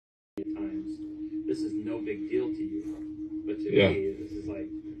no big deal to you. But to me, this is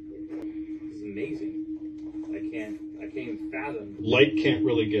amazing. I can't even fathom. Light can't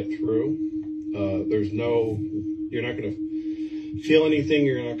really get through. You're not going to feel anything.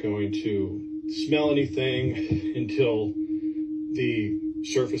 You're not going to smell anything until the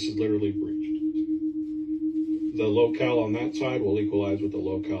surface is literally breached. The locale on that side will equalize with the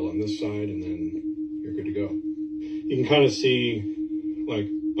locale on this side, and then you're good to go. You can kind of see like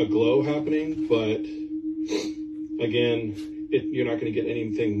a glow happening, but again, you're not going to get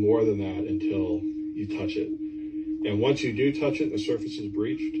anything more than that until you touch it. And once you do touch it and the surface is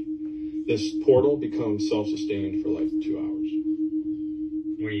breached, this portal becomes self-sustained for like 2 hours.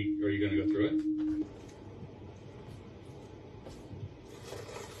 Are you going to go through it?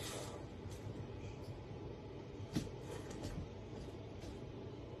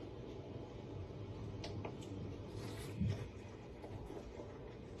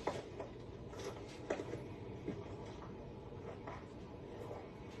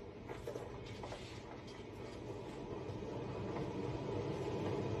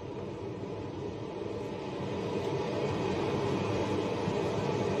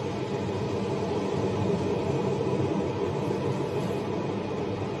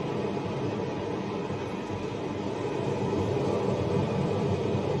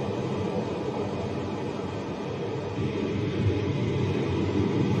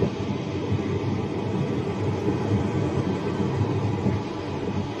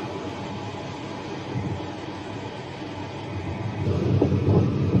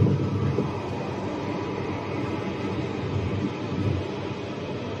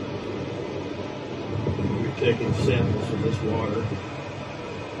 Taking samples of this water.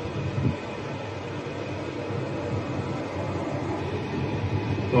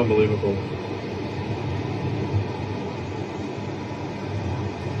 It's unbelievable.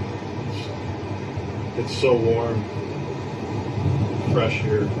 It's so warm, fresh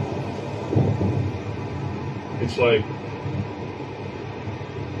here. It's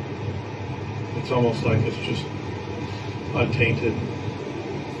almost like it's just untainted.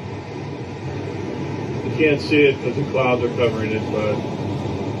 You can't see it because the clouds are covering it, but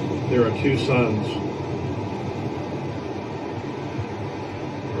there are two suns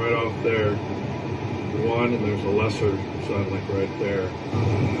right off there. One, and there's a lesser sun like right there.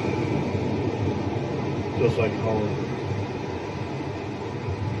 Just like home.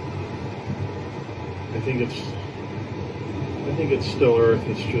 I think it's still Earth.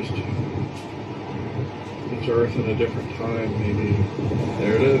 It's Earth in a different time, maybe.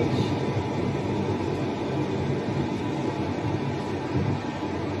 There it is.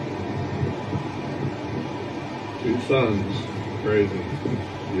 Two suns. Crazy.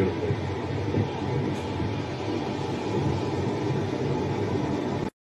 Beautiful.